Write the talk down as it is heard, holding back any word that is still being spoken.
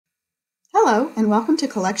Hello, and welcome to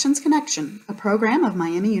Collections Connection, a program of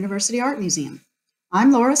Miami University Art Museum.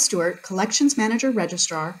 I'm Laura Stewart, Collections Manager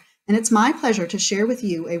Registrar, and it's my pleasure to share with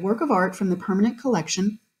you a work of art from the permanent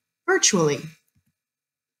collection, virtually.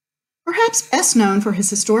 Perhaps best known for his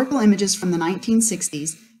historical images from the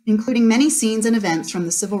 1960s, including many scenes and events from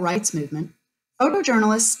the Civil Rights Movement,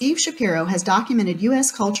 photojournalist Steve Schapiro has documented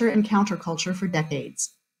U.S. culture and counterculture for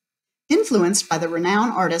decades. Influenced by the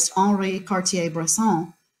renowned artist Henri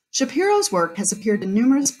Cartier-Bresson, Schapiro's work has appeared in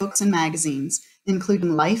numerous books and magazines,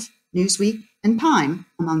 including Life, Newsweek, and Time,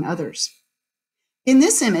 among others. In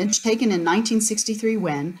this image, taken in 1963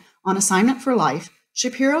 when, on assignment for life,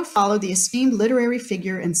 Schapiro followed the esteemed literary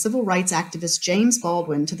figure and civil rights activist James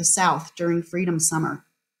Baldwin to the South during Freedom Summer.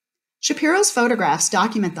 Schapiro's photographs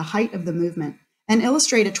document the height of the movement and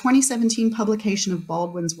illustrate a 2017 publication of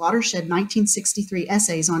Baldwin's watershed 1963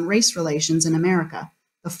 essays on race relations in America,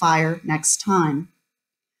 The Fire Next Time.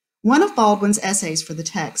 One of Baldwin's essays for the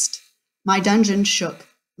text, My Dungeon Shook,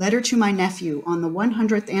 Letter to My Nephew on the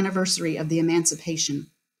 100th Anniversary of the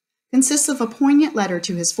Emancipation, consists of a poignant letter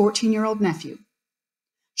to his 14-year-old nephew.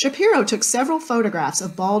 Schapiro took several photographs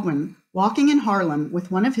of Baldwin walking in Harlem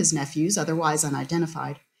with one of his nephews, otherwise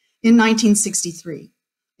unidentified, in 1963,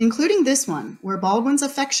 including this one, where Baldwin's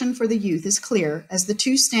affection for the youth is clear as the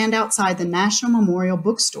two stand outside the National Memorial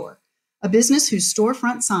Bookstore, a business whose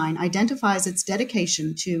storefront sign identifies its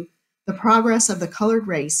dedication to the progress of the colored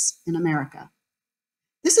race in America.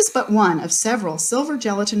 This is but one of several silver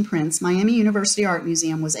gelatin prints Miami University Art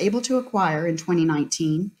Museum was able to acquire in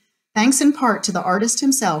 2019, thanks in part to the artist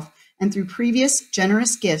himself and through previous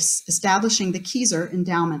generous gifts establishing the Kezur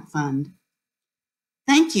Endowment Fund.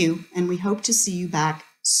 Thank you, and we hope to see you back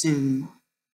soon.